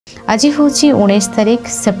आज हूँ 19 तारीख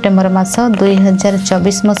सेप्टेम्बर मास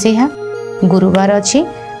 2024 मसीहा गुरुवार अच्छी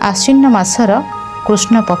आश्विन मासर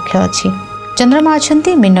कृष्ण पक्ष अच्छी। चंद्रमा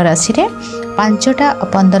अच्छा मीन राशि रे 5टा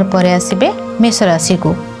 15 पर आसबे मेष राशि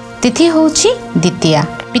को। तिथि हूँ द्वितीया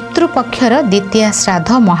पितृपक्षर द्वितीया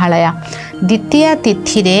श्राद्ध महालया। द्वितीया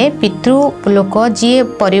तिथि रे पितृ लोक जी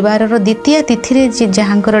परिवार द्वितीय तिथि रे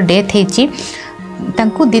जहाँकर डेथ होती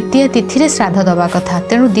तांकु द्वितीय तिथि रे श्राद्ध दवा कथा।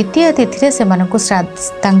 तेणु द्वितीय तिथि रे सेमानकु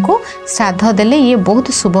श्राद्ध देले ये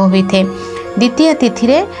बहुत शुभ होइथे। द्वितीय तिथि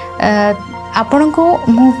रे आपण को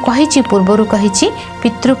मु कहिछि पूर्वरु कहिछि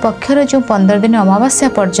पितृपक्षर जो 15 दिन अमावास्या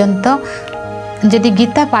पर्यंत यदि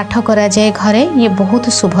गीता पाठ करा जाए घरे ये बहुत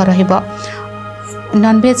शुभ रहिबो।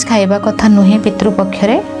 नॉनवेज खाइबा कथा नुहे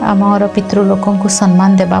पितृपक्षरे आमर पितृ लोकों को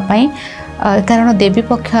सम्मान देबा पई कारण देवी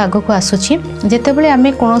पक्ष आगको आसुछि। जेतेबेले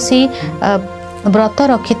आमे कोनोसी व्रत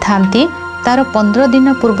रखी थांती तार 15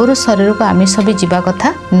 दिन पूर्व शरीर को आमिष भी जीवा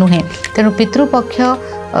कथा नुहे। तेणु पितृपक्ष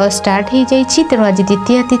स्टार्ट हो जाइए। तेणु आज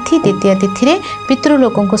द्वितीय तिथि रे पितृ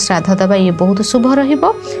लोकों को श्राद्ध दबा ये बहुत शुभ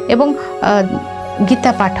रहिबो एवं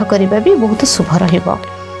गीता पाठ करने भी बहुत शुभ रहिबो।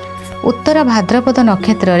 उत्तर भाद्रपद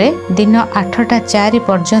नक्षत्र रे दिन 8टा 4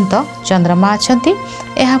 पर्यंत चंद्रमा अछंती।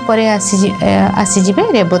 एहा परे आसीजिबे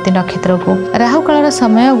रेवती नक्षत्र को। राहु काल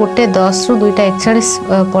समय 1:10 रु 2:41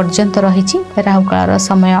 पर्यंत रही। राहु काल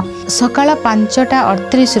समय सकाळ 5टा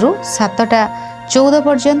 38 रु 7टा 14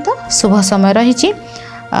 पर्यंत शुभ समय रही।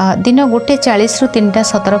 दिन 1:40 रु 3टा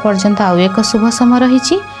 17 पर्यंत आउ एक शुभ समय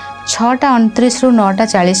रही। 6टा 29 रु 9टा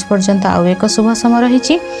 40 पर्यंत आउ एक शुभ समय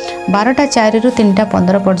रही। 12टा 4 रु 3टा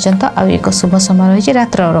 15 पर्यंत आउ एक शुभ समय रही।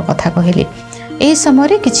 रात्र कथा कहली यही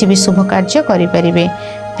समय किसी भी शुभ कार्य करें।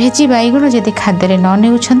 भेजी बैगुण जदि खाद्य न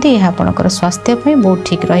नेउछंती यह आपनकर स्वास्थ्य पे बहुत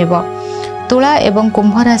ठीक रहिबो। तुला एवं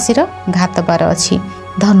कुंभ राशि घात बार अच्छी।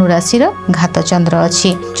 धनु राशि घात चंद्र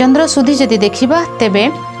अच्छी। चंद्र सुधी जदि देखिबा तेबे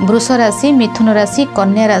वृष राशि मिथुन राशि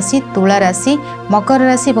कन्या राशि तुला राशि मकर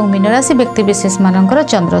राशि और मीन राशि व्यक्ति विशेष मानकर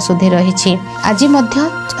चंद्र सुधी रही। आज मध्य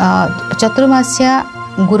चतुर्मास्या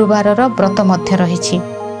गुरुवार व्रत मध्य रही।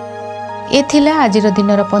 ए थिला आजिर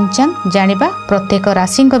दिनर पंचांग जानिबा प्रत्येक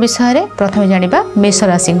राशि विषय रे। प्रथमे जानिबा मेष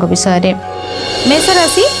राशि विषय रे। मेष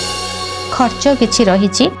राशि खर्च किछि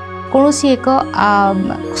रहिछि। कौनसी एक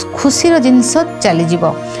खुशीर जिनस चली जीव।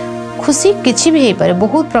 खुशी किछि भी हो पारे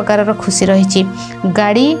बहुत प्रकार खुशी रही।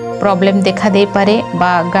 गाड़ी प्रॉब्लम देखा दे पारे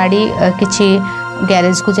बा गाड़ी किछि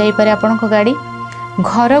गैरेज को जाई पारे। आपण को गाड़ी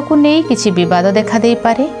घर को नहीं किछि विवाद देखा दे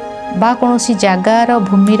पारे बा कौनसी जगार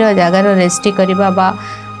भूमिर जगार रेजिस्ट्री करबा बा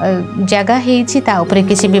जगह हेछि ता उपरे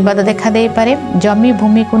किछि विवाद देखा दे पारे। जमी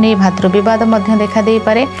भूमि को नहीं भातृ विवाद मध्य देखा दे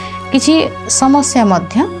पारे। किछि समस्या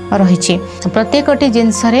मध्य रही। प्रत्येकटी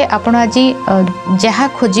जिनस आपण आज जहाँ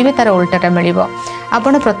खोजे तार उल्टाटा मिलिबो।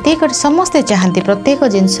 आपण प्रत्येक समस्ते चाहती प्रत्येक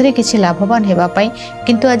जिनस किछि लाभवान हेबापई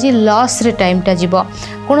किंतु आज लॉस रे टाइमटा जीवो।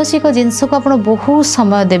 कौनसी एक जिनस को आपण बहुत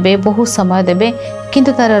समय देबे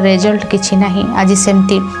किंतु तार रिजल्ट किछि नाही आज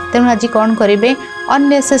सेमती। तेणु आज कौन करेंगे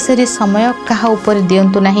अननेसेसरी समय कहा ऊपर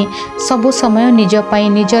दियंतु नहीं। सबु समय निज पाई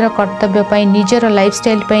निजर कर्तव्य पाई निजर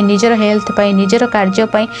लाइफस्टाइल पाई निजर हेल्थ पाई निजर कार्य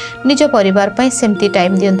पाई निज परिवार पाई सेमती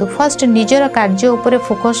टाइम दियंतु। फर्स्ट निजर कार्य ऊपर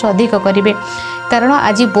फोकस अधिक करेंगे कारण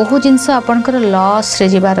आज बहु जिनस आपणकर लॉस रे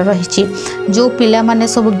जीवार रही। जो पिला माने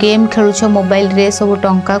सब गेम खेलुछ मोबाइल रे सब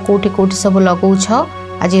टंका कोठी कोठी सब लगौछ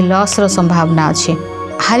आज लॉस रो संभावना अच्छे।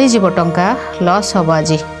 हारी जीव टंका लॉस हम।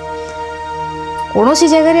 आज कौनसी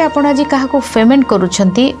जगह रे आपण आज क्या पेमेंट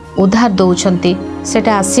करुछंती उधार दौरान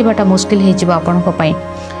सेटा आसवाटा मुश्किल हो आपंक।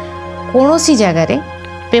 कौनसी जगह रे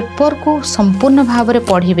पेपर को संपूर्ण भाव में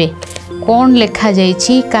पढ़े कौन लिखा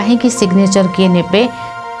जाइछि काहेकि सिग्नेचर किए नेबे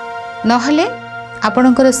नहले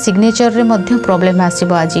आपणकर सिग्नेचर रे मध्य प्रॉब्लम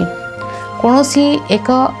आसीबो। आज कौनसी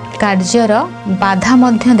एक कार्यर बाधा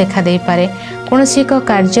मध्य देखा दे पारे। कौनसी एक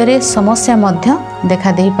कार्य समस्या मध्य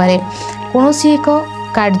देखा दे पारे। कौनसी एक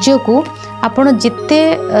कार्य को आपण जिते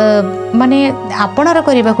माने आपणर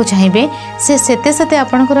करने को चाहिए से सेते सेते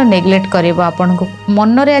आपणकर नेग्लेक्ट करिवो। आपण को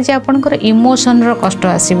मन रे आज आपणकर इमोशन रो कष्ट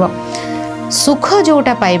आसीबो। सुख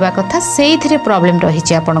जोटा पाइबा कथा सेइथिरे प्रॉब्लम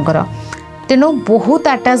रही आपणकर। तेणु बहुत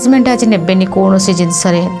अटैचमेंट आज नेबेनी कौन सी जिनस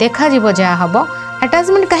देखा जीव जहाँ हम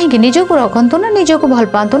अटैचमेंट कहीं निजक रखु ना निजक भल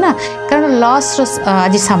पातु ना कारण लॉस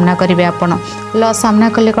आज सामना करेंगे। आपण लॉस सामना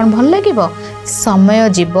कले कौन भल लगे समय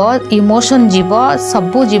जीव इमोशन जीव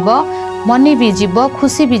सबू जीव मनी भी जीव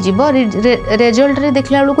खुशी भी जीव रिजल्ट रे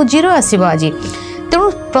देखला बेलू जीरो आसीबो। आज तेणु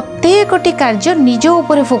प्रत्येकटी कार्य निज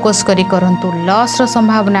उपर फोकस करी करंतु। लॉस रो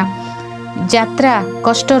संभावना यात्रा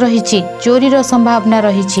कष्ट रही चोरीर संभावना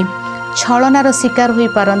रही छलनार शिकार हो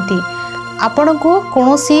पारती। आपण को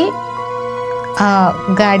कौनसी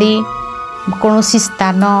गाड़ी कौनसी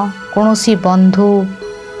स्थान कौनसी बंधु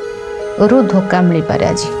रु धोखा मिल पारे।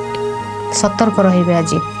 आज सतर्क रहिबे,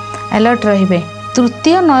 आज अलर्ट रहिबे।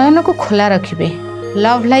 तृतीय नयन को खोला रखिबे।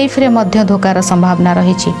 लव लाइफ रे मध्य धोकार संभावना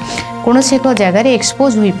रही। कौन एक जगार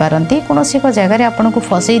एक्सपोज हो पारती, कौन एक जगार आपन को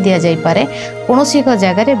फसई दि जापे, कौन एक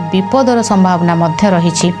जगार विपदर संभावना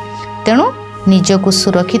रही। तेणु निजको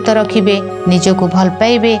सुरक्षित रखिबे, निजको भल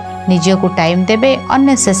पाइबे, निजको टाइम देबे,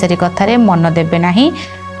 अननेसेसरी कथारे मन देबे नाही।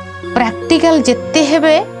 प्रैक्टिकल जेते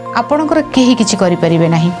हेबे आपणकर केही किछि करि परिबे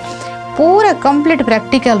नाही। पूरा कंप्लीट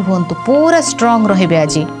प्रैक्टिकल होंतु, पूरा स्ट्रांग रहिबे।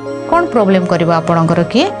 आज कौन प्रॉब्लम करबा आपणकर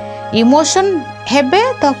के इमोशन हेबे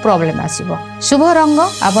तो प्रॉब्लम आसीबो। शुभ रंग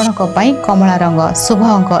आपणक पई कमला रंग। शुभ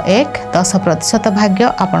अंक 1, 10%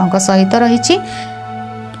 भाग्य आपणक सहित रहिछि।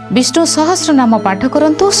 विष्णु सहस्र नाम पाठ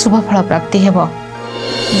करंतु, शुभ फल प्राप्ति हेबो।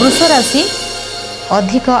 वृष राशि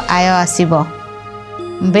अधिक आय आसीबो,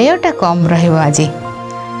 व्ययटा कम रहिबो। आज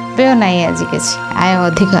व्यय नहीं, आज किछि आय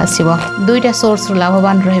अधिक आसीबो। दुईटा सोर्स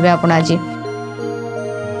लाभवान रहिबे आपण। आज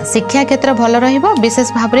शिक्षा क्षेत्र भल रहिबो।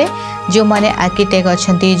 विशेष भाव में जो माने आर्किटेक्ट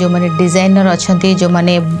अछंती, जो माने डिजाइनर अछंती,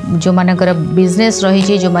 जो मानकर बिजनेस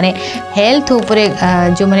रही, जो माने हेल्थ उपरे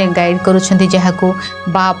जो माने गाइड करूछंती जहाकू,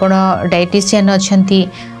 बा आपण डाइटिशियन अछंती,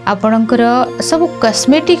 आपणकर सब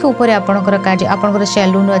कॉस्मेटिक उपरे आपणकर कार्य, आपणकर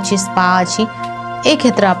सैलून अच्छी, स्पा अच्छी, ए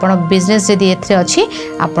क्षेत्र आपण बिजनेस जदि एथरे अच्छी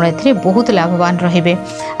आपण एथरे बहुत लाभवान रहिबे।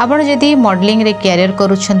 आपण जदि मॉडलिंग रे कैरियर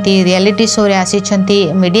करूछंती, रियलिटी शो रे आसीछंती,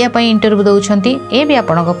 मीडिया पई इंटरव्यू दउछंती, ए भी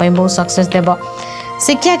आपणक पई बहुत सक्सेस देबो।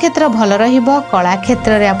 शिक्षा क्षेत्र भल रहिबो। कला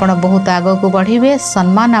क्षेत्र रे आपण बहुत आगो को बढ़िबे।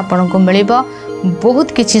 सम्मान आपण को मिलिबो।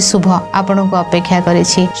 बहुत किछि शुभ आपण को अपेक्षा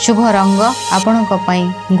करिछि। शुभ रंग आपणक पई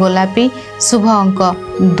गोलापी। शुभ अंक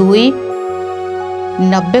 2,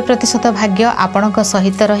 90% भाग्य आपणक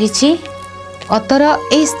सहित रहिछि। अतर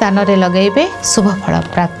एही स्थान रे लगेबे, शुभ फल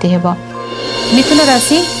प्राप्ति हेबो। मिथुन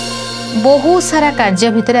राशि बहुत सारा कार्य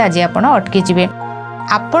भितर आज आपण अटकी जिवे।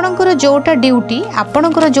 आपणकर जोटा ड्यूटी,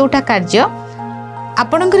 आपणकर जोटा कार्य,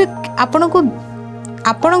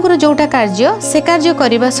 आपणकर जोटा कार्य से कार्य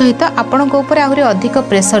करने सहित आपणक ऊपर आहुरी अधिक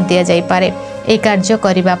प्रेशर दि जाई पारे। ए कार्य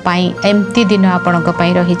करबा पाई एमती दिन आपणक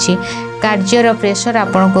पई रहिछि। कार्यर प्रेशर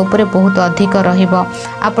आपणक ऊपर बहुत अधिक रहिबो।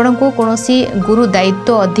 आपणको कोनोसी गुरु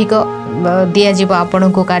दायित्व अधिक दिया जीव आपण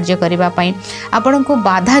को कार्य करबा पाई। आपण को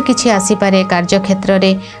बाधा किछि आसी पारे कार्य क्षेत्र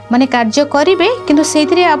रे, माने कार्य करिवे किंतु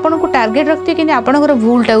सेथिरे आपण को टार्गेट रखते कि आपणकर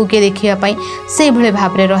भूलटा के देखिया पाई से भले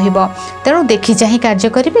भाव रे रहिबो। तेणु देखि चाहि कार्य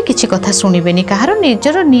करिवे, किछि कथा सुनिबेनी, काहार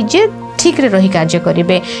निजर निजे ठीक रे रही कार्य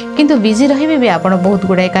करिवे, किंतु बिजी रहिबे भी आपण बहुत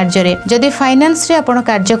गुडाय कार्य रे। जदि फाइनेंस रे आपण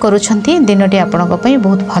कार्य करूछंती, दिनटी आपणक पई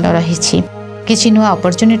बहुत भल रहिछि। किछि नुआ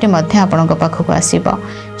अपॉर्चुनिटी मध्य आपणक पाखक आसीबो।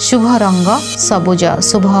 शुभ रंग सबुज।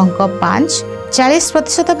 शुभ अंक 5,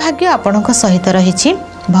 40% भाग्य आपणक सहित रहिछि।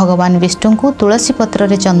 भगवान विष्णु को तुलसी पत्र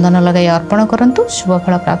रे चंदन लगाई अर्पण करंतु, शुभ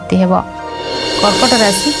फल प्राप्ति हेबो। कर्कट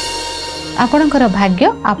राशि आपणकर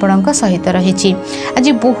भाग्य आपणक सहित रहिछि। आज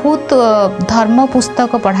बहुत धर्म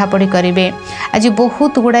पुस्तक पढ़ापढ़ी करिवे। आज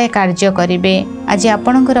बहुत गुड़ाए कार्य करिवे। आज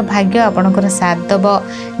आपणकर भाग्य आपणकर साथ दब।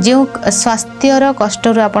 जो स्वास्थ्यर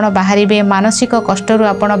कष्टर आपण बाहरिबे, मानसिक कष्टर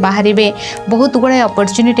आपण बाहरिबे, बहुत गुड़ाए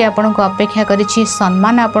अपॉर्चुनिटी आपणको अपेक्षा करिछि।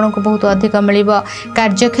 सम्मान आपणको बहुत अधिक मिलिबो।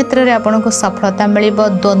 कार्य क्षेत्र रे आपणको सफलता मिलिबो।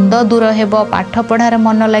 द्वंद्व दूर हेबो। पाठ पढ़ार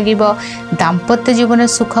मन लागिबो। दाम्पत्य जीवन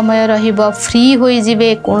सुखमय रहिबो। फ्री होई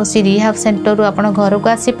जिवे। कोनोसी रिहाब सेंटर आपण घर को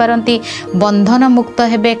आसी पारंती। बंधन मुक्त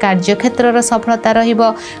हेबे। कार्य क्षेत्र सफलता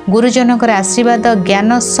रहिबो। गुरुजनकर आशीर्वाद,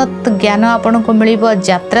 ज्ञान, सत ज्ञान आपणको मिलिबो।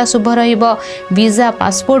 यात्रा शुभ रहिबो। वीजा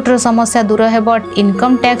पासपोर्ट रो समस्या दूर हेबो।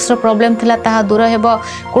 इनकम टैक्स रो प्रॉब्लम थिला ताहा दूर हेबो।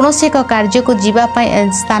 कोनोसी एक कार्य को जीवा पई,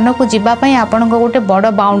 स्थान को जीवा पई आपणको गोटे बड़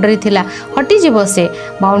बाउंड्री थिला, हटि जिवो। से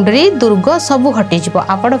बाउंड्री दुर्ग सब हटि जिवो।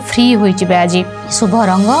 आपण फ्री होई जिवे। आज शुभ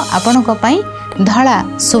रंग आपणको पई धला।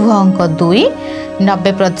 शुभ अंक 2,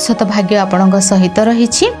 90% भाग्य आपणक सहित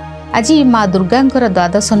रहिछि। आज माँ दुर्गांकर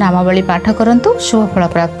द्वादश नामावली पाठ करंतु, शुभ फल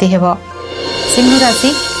प्राप्ति हेबो। सिंह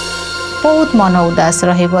राशि बहुत मन उदास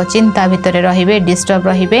रहिबो। चिंता भितर रहिबे, डिस्टर्ब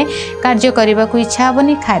रहिबे। कार्य करबा को इच्छा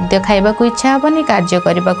हबनी, खाद्य खाइबा को इच्छा हबनी, कार्य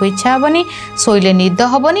करबा को इच्छा हबनी, सोइले निद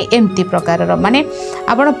हबनी। एमती प्रकार माने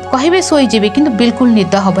आपण कहिबे सोई जिबे किंतु बिल्कुल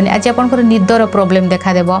निद हबनी। आज आपनकर निदर प्रॉब्लम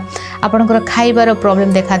देखा देबो। आपनकर खाइबार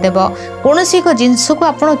प्रॉब्लम देखा देबो। कोनोसी एक जिंस को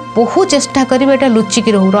आपण बहुत चेष्टा करिबे, एटा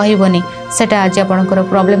लुचिकी रहिबनी, सेटा आज आपनकर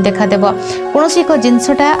प्रॉब्लम देखा देबो। कोनोसी एक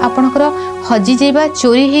जिंसटा आपनकर हजि जाइबा,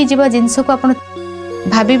 चोरी हे जिबा जिंस को आपण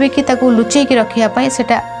भाबिबे कि ताको लुचेकी रखिया पाई,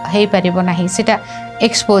 सेटा हेई परिबो नाही, सेटा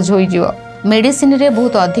एक्सपोज होई जिवो। मेडिसिन रे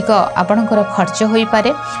बहुत अधिक आपणकर खर्च होई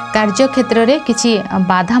पारे। कार्य क्षेत्र रे किछि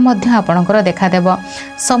बाधा मध्य आपणकर देखा देबो।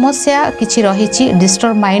 समस्या किछि रहिछि।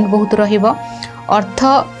 डिस्टर्ब माइंड बहुत रहिबो। अर्थ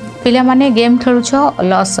पिला माने गेम खेलुछ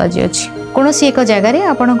लॉस आज अछि कोनोसी एक जगह रे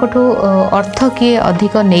आपनकठू अर्थ किए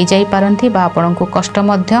अधिक नहीं जाई पारंती बा आपनकू कष्ट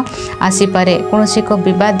मध्य आसी पारे कोनोसी एक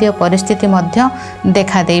विवादीय परिस्थिति मध्य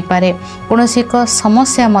देखा देई पारे कोनोसी एक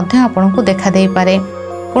समस्या मध्य आपनकू देखा देई पारे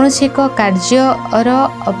कोनोसी एक कार्यर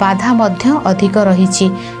बाधा मध्य अधिक रहिछि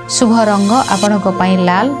शुभ रंग आपनक पई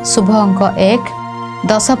लाल शुभ अंक 1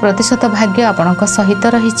 10% भाग्य आपनक सहित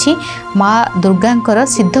रहिछि माँ दुर्गांकर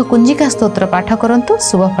सिद्ध कुंजिका स्तोत्र पाठ करंतु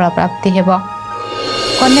शुभ फल प्राप्ति हेबो।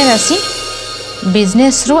 कन्या राशि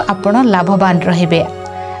बिजनेस रु आपण लाभवान रहिबे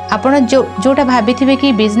आपण जोटा भाबिथिबे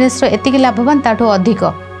कि बिजनेस रो एतिकी लाभवान ताठो अधिक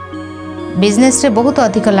बिजनेस रे बहुत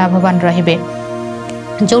अधिक लाभवान रहिबे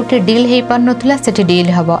जोटे डील हे पार नथुला सेठी डील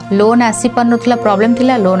हबो लोन आसी पार नथुला प्रॉब्लम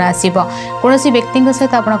थिला लोन आसीबो कोनोसी व्यक्ति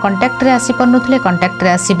सहित आपण कांटेक्ट रे आसी पार नथुले कांटेक्ट रे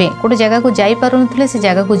आसीबे कोटे जगह को जाई पार नथुले से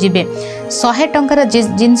जगह को जिबे 100 टंकार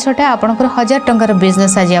जिनसटा आपनकर 1000 टंकार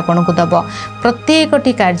बिजनेस आज आपन को दबो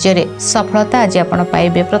प्रत्येकटी कार्य रे सफलता आज आपन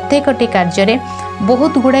पाइबे प्रत्येकटी कार्य रे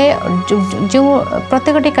बहुत गुड़े जो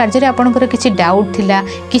प्रत्येकटी कार्य रे आपनकर किछि डाउट थिला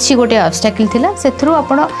किछि गोटे ऑब्स्टैकल थिला सेथरु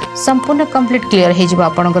आपण संपूर्ण कंप्लीट क्लियर हे जिवो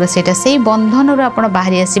आपनकर सेटा सेही बंधन रो आपण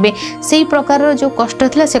बाहरी आसीबे सेही प्रकार जो कष्ट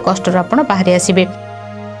थिला से कष्ट रो आपण बाहरी आसीबे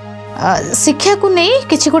शिक्षा को नहीं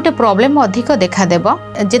किसी गोटे प्रॉब्लम अधिक देखा देबो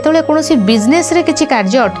जेतोले कोनोसी बिजनेस रे किछि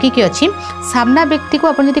कार्य अटकी कि अछि सामना व्यक्ति को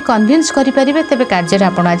आपण यदि कन्विंस करि परिबे तबे कार्य रे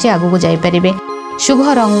आपण आज आगु को जाई परिबे शुभ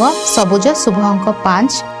रंग सबुज शुभ अंक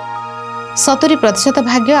 5 70%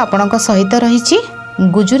 भाग्य आपणक सहित रहिछि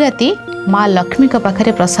गुजराती माँ लक्ष्मी का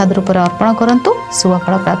पाखरे प्रसाद रूप अर्पण करंतु शुभ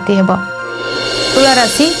फल प्राप्ति हेबो। तुला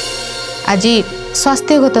राशि आज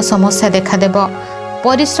स्वास्थ्यगत समस्या देखा देबो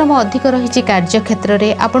परिश्रम अधिक रहिछि कार्य क्षेत्र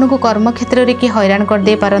रे आपनको कर्म क्षेत्र रे कि हैरान कर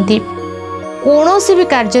दे पारंती कोनोसी भी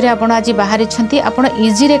कार्य रे आपण आज बाहरी छंती आपण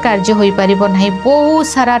इजी रे कार्य होई परिबो नाही बहुत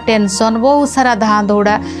सारा टेंशन बहुत सारा धां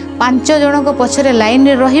दौड़ा 5 जन को पछरे लाइन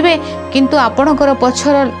रे रहिबे किंतु आपणकर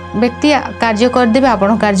पछर व्यक्ति कार्य कर देबे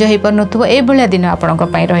आपण कार्य होई पर नथुबो ए बेला दिन आपणक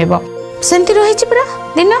पई रहइबो सेंती रहिछि पूरा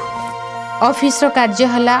दिन ऑफिस रो कार्य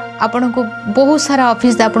हला आपणको बहुत सारा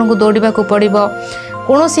ऑफिस आपणको दौड़िबा को पड़िबो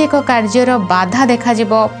कोनोसी एक कार्यर बाधा देखा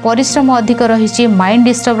जिवो परिश्रम अधिक रहिछि माइंड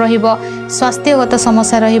डिस्टर्ब रहिबो स्वास्थ्यगत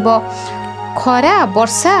समस्या रहिबो खरा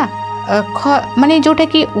वर्षा माने जोटा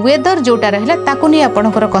कि वेदर जोटा रहिला ताकू नै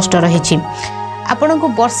आपणकर कष्ट रहिछि आपणको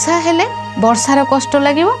वर्षा हेले वर्षार कष्ट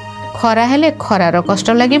लागिवो खरा हेले खरार कष्ट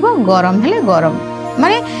लागिवो गरम हेले गरम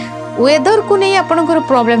माने वेदर को नै आपणकर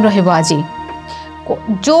प्रॉब्लम रहिबो आजि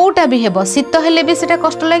जोटा भी हेबो शीत हेले भी सेटा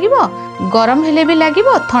कष्ट लागिवो गरम हेले भी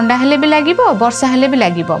लागिवो ठंडा हेले भी लागिवो वर्षा हेले भी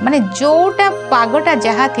लागिवो माने जोटा पागटा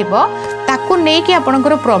जहा थिबो ताकू नै कि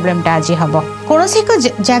आपणकर प्रॉब्लम ता आजि हबो कोनोसी एक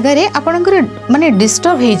जगह रे आपणकर माने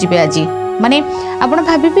डिस्टर्ब हे जिबे आजि माने आपण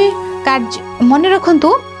भाबिबे कार्य मन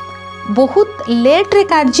रखंतु बहुत लेट रे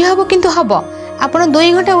कार्य हबो किंतु हबो आपण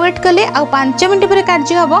 2 घंटा वेट कले आ 5 मिनिट पर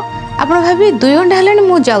कार्य हबो आपण भाबी 2 घंटा हलानी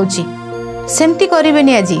मु जाउची सेमती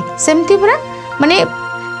करिवेनी आजि सेमती पूरा माने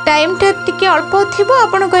टाइम टा टिके अल्प थिबो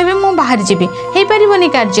आपण कहबे मु बाहर जिबे हे परिबोनी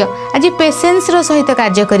कार्य आज पेशेंस रो सहित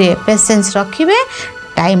कार्य करिवे पेशेंस रखिबे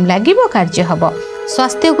टाइम लागिबो कार्य हबो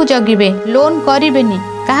स्वास्थ्य को जगिबे लोन करिवेनी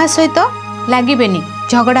कहा सहित लागिबेनी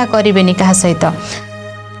झगड़ा करिवेनी कहा सहित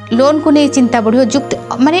लोन को नहीं चिंता बढ़ियो जुक्ति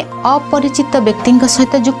माने अपरिचित व्यक्ति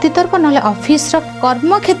सहित जुक्ति तर्क ना ऑफिस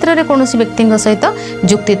कर्म क्षेत्र में कौन व्यक्ति सहित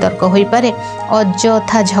जुक्ति तर्क हो पारे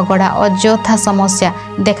अଯଥା झगड़ा अଯଥା समस्या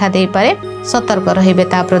देखा दे पारे सतर्क रहिबे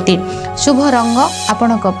ता प्रति शुभ रंग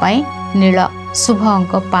आपणक पई नील शुभ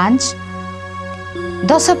अंक 5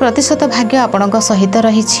 10% भाग्य आपणक सहित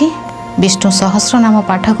रहिछि विष्णु सहस्र नाम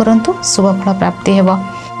पाठ करंतु शुभ फल प्राप्ति हेबो।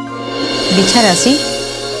 बिछा राशि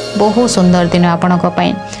बहुत सुंदर दिन आपणक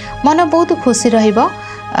पई मन बहुत खुशी रहिबो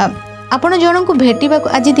आपण जन को भेटिबा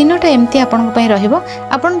आज दिनटा एमती आपण पई रहिबो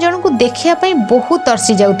आपण जन को देखिया पई बहुत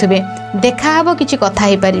तरसी जाउथबे देखा हबो किछि कथा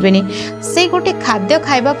हे परिबेनी से गोटे खाद्य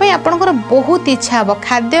खाइबा पई आपणकर बहुत इच्छा हबो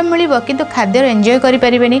खाद्य मिलिबो किंतु खाद्य एन्जॉय करि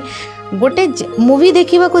परिबेनी गोटे मूवी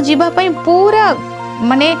देखिबा को जीवा पई पूरा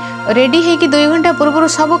माने रेडी है कि 2 घंटा पूर्व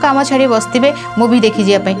सब काम छाड़ी बसथिबे मूवी देखि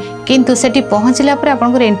जिया पई किंतु सेठी पहुँचला पर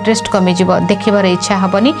आपनकर इंटरेस्ट कमी जिवो देखिबार इच्छा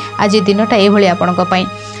हबनी आज दिनटा ए भली आपनक पई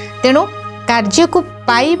तेणु कार्य को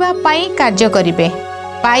पाइबा पाई कार्य करिवे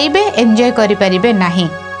पाइबे एन्जॉय करि परिबे नाही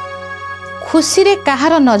खुशी रे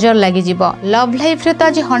कहार नजर लागी जिवो लव लाइफ रे तो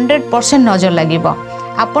आज 100% नजर लागिवो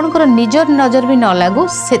आपनकर निजर नजर भी न लागू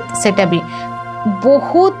सेटा भी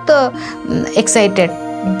बहुत एक्साइटेड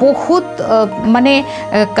बहुत माने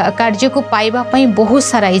कार्य को पाइबा पई बहुत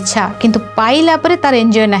सारा इच्छा किंतु पाइला परे तार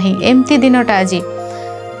एन्जॉय नाही एमती दिनटा आज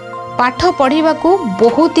पाठ पढ़िबा को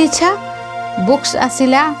बहुत इच्छा बुक्स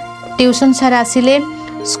आसिला ट्यूशन सारा आसिले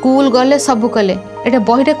स्कूल गले सब कले एटा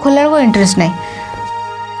बहिटे खोला को इंटरेस्ट नाही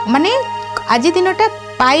माने आज दिनटा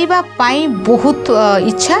पाइबा पाई बहुत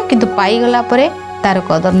इच्छा किंतु पाई गला परे तार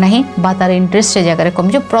कदर नहीं बा तार इंटरेस्ट से जगह कम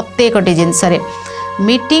प्रत्येक जिनस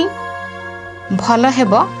मीटिंग भल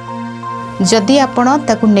हेब जदि आपण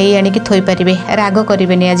ताकू नहीं आनिकी थोई पारिबे राग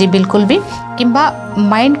करेंगे नहीं आज बिल्कुल भी किंबा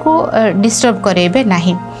माइंड को डिस्टर्ब करेंगे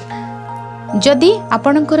नहीं जदि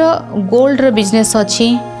आपणकर गोल्ड रो बिजनेस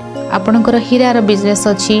अच्छी आपणकर हीरा रो बिजनेस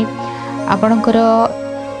अच्छी आपणकर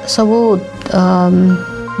सब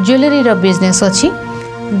ज्वेलरी रो बिजनेस अच्छी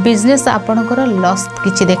बिजनेस आपणकर लॉस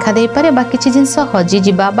किछि देखा दे पारे बा किछि जिंस हजि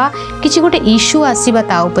जिबा बा किछि गोटे इश्यू आसीबा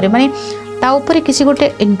ता ऊपर माने ता ऊपर किसी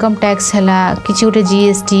गोटे इनकम टैक्स है किसी गोटे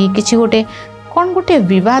जीएसटी किसी गोटे कौन गोटे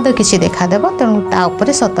विवाद किसी देखादेव तेणु ता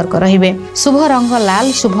ऊपर सतर्क रहिबे। शुभ रंग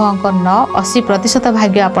लाल शुभ अंक 9 80%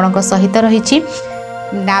 भाग्य आपणक सहित रही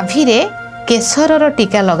नाभि रे केशर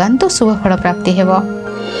टीका लगांतु शुभ फल प्राप्ति हेब।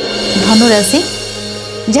 धनुराशि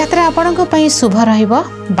यात्रा आपणक पई शुभ रहिबो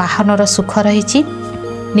वाहनर सुख रही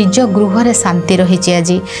निज गृह रे शांति रही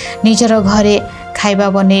आज निजर घरे खाइबा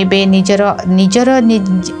बनइबे निजर निजर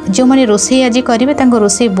जो माने रोषे आज करेंगे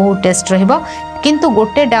रोषे बहुत टेस्ट रहिबो किंतु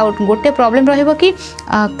गोटे डाउट गोटे प्रॉब्लम रहिबो कि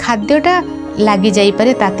खाद्यटा लगी जाई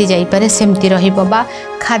पारे ताती जाई पारे सेमती रहिबो बा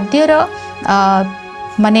खाद्यर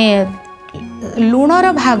माने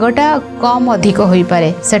लुणर भागटा कम अधिक होई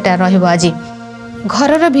पारे सेटा रहिबो आज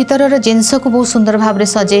घर भीतर जिनस को बहुत सुंदर भाव में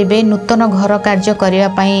सजेबे नूतन घर कार्य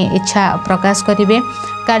करने इच्छा प्रकाश करेंगे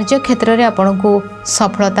कार्य क्षेत्र में आपण को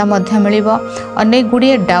सफलता मिलिबो अनेक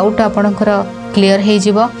गुड़िए डाउट आपणकर क्लीयर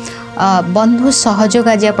हो बंधु सहयोग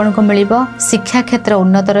आज आपण को मिलिबो शिक्षा क्षेत्र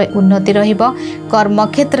उन्नति रहिबो कर्म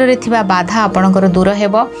क्षेत्र रे थिबा बाधा आपणकर दूर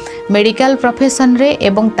हेबो मेडिकल प्रोफेशन रे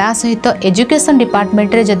एवं ता सहित एजुकेशन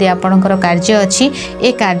डिपार्टमेंट रे जदि आपणकर कार्य अछि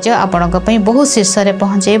ए कार्य आपणक पई बहुत शीर्ष रे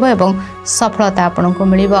पहुंचेबो एवं सफलता आपण को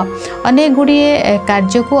मिलिबो अनेक गुड़िए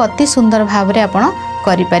कार्य को अति सुंदर भाव रे आपण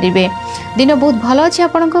करि परिबे दिन बहुत भलो अछि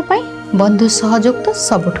आपणक पई बंधु सहयोग तो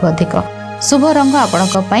सबठु अधिक शुभ रंग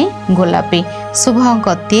आपणक पई गोलापी शुभ अंक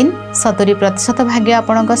 3 70% भाग्य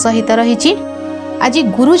आपणक सहित रही आज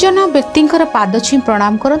गुरुजन व्यक्तिंकर पाद छुई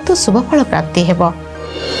प्रणाम करंतु शुभ फल प्राप्ति हेब।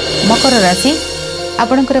 मकर राशि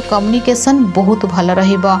आपणकर कम्युनिकेशन बहुत भल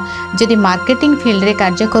रहिबो जदि मार्केटिंग फील्ड रे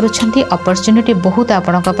कार्य करूछंती अपॉर्चुनिटी बहुत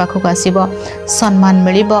आपणक पाखक आसीबो सम्मान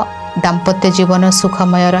मिलिबो दाम्पत्य जीवन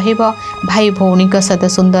सुखमय रहिबो भाई भौणी सहित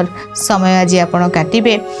सुंदर समय आज आपण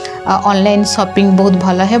काटिबे ऑनलाइन शॉपिंग बहुत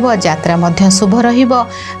भल हेबो यात्रा मध्य शुभ रहिबो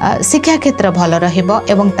शिक्षा क्षेत्र भल रहिबो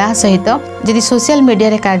एवं ता सहित यदि सोशल मीडिया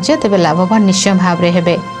रे कार्य तेबे लाभवान निश्चय भाव रे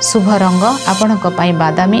हेबे। शुभ रंग आपणक पई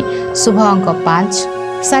बादामी शुभ अंक 5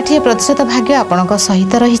 60% भाग्य आपणक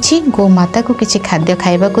सहित रही गो माता को किछि खाद्य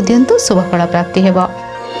खाइबा को दियंतु शुभ फल प्राप्ति हेबो।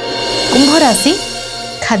 कुंभ राशि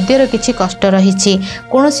खाद्यर किछि कष्ट रही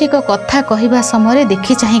कौन एक कथा कहवा समय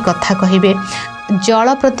देखी चाह कथा कहे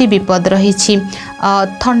जल प्रति विपद रही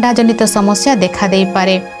थंडा जनित समस्या देखा दे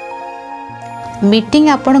पारे मीटिंग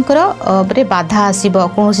आपणकर रे बाधा आसीबो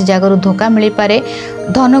कौन जगार धोखा मिल पारे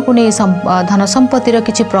धन को नहीं धन संपत्तिर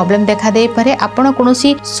किछि प्रॉब्लम देखा दे पारे आपण कौन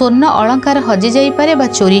स्वर्ण अलंकार हजि जाई पारे बा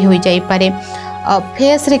चोरी हो जाई पारे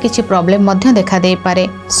फेस रे किछि प्रॉब्लम मध्य देखा दे पारे।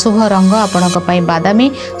 शुभ रंग आपणक पई बादामी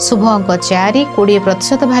शुभ अंक 4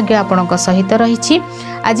 20% भाग्य आपणक सहित रही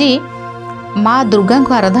आज माँ दुर्गा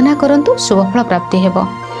को आराधना करंतु शुभ फल प्राप्ति हेबो।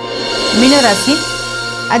 मीन राशि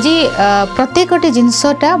आज प्रत्येकटी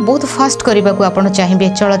जिनसटा बहुत फास्ट करने को आपण चाहिए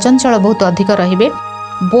चलचंचल बहुत अधिक रहिबे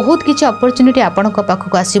बहुत किसी अपॉर्चुनिटी आपण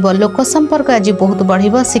पाखक आसीबो लोक संपर्क आज बहुत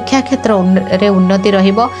बढ़िबो शिक्षा क्षेत्र रे उन्नति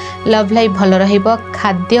रहिबो लव लाइफ भल रहिबो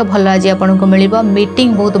खाद्य भल आज आपण को मिलिबो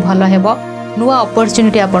मीटिंग बहुत भल हेबो नुआ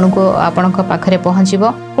अपॉर्चुनिटी आपण को पाखरे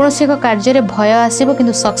पहुँचबो कौन एक कार्य रे भय आसीबो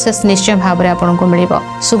किंतु सक्सेस निश्चय भाव रे आपण को मिलिबो।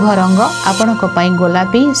 शुभ रंग आपण को पई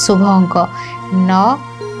गोलापी शुभ अंक 9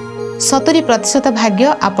 70%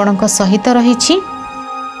 भाग्य आपण सहित रही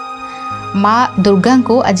माँ दुर्गा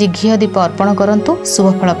को आज घी दीप अर्पण करंतु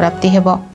शुभ फल प्राप्ति हेबो।